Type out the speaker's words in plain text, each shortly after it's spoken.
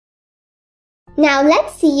Now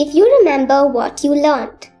let's see if you remember what you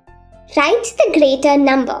learned. Write the greater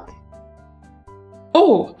number.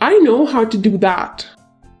 Oh, I know how to do that.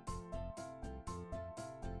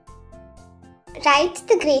 Write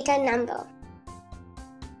the greater number.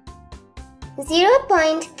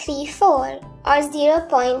 0.34 or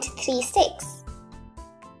 0.36.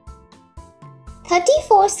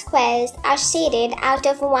 34 squares are shaded out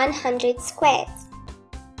of 100 squares.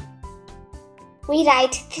 We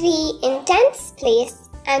write 3 in tenths place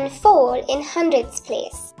and 4 in hundredths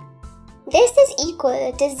place. This is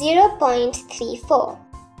equal to 0.34.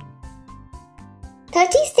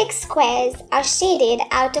 36 squares are shaded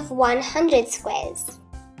out of 100 squares.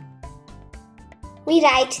 We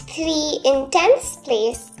write 3 in tenths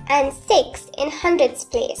place and 6 in hundredths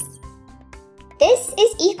place. This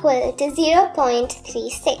is equal to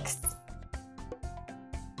 0.36.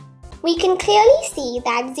 We can clearly see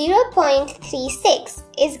that 0.36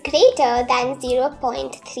 is greater than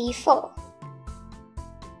 0.34.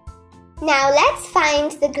 Now let's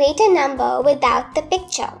find the greater number without the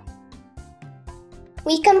picture.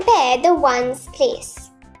 We compare the ones place.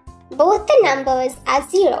 Both the numbers are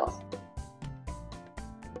 0.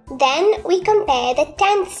 Then we compare the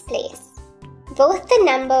tenths place. Both the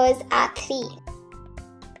numbers are 3.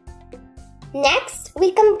 Next,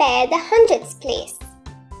 we compare the hundredths place.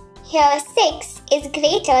 Here 6 is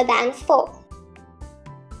greater than 4.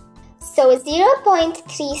 So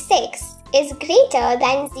 0.36 is greater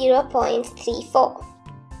than 0.34.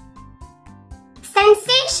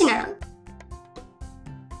 Sensational!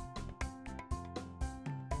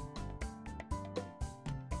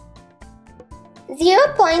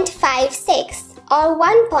 .56 or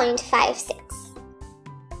 1.56.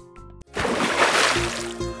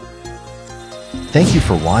 Thank you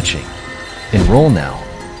for watching. Enroll now.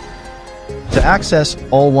 To access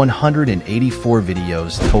all 184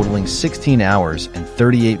 videos totaling 16 hours and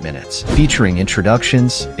 38 minutes, featuring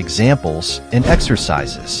introductions, examples, and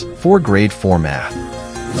exercises for grade 4 math.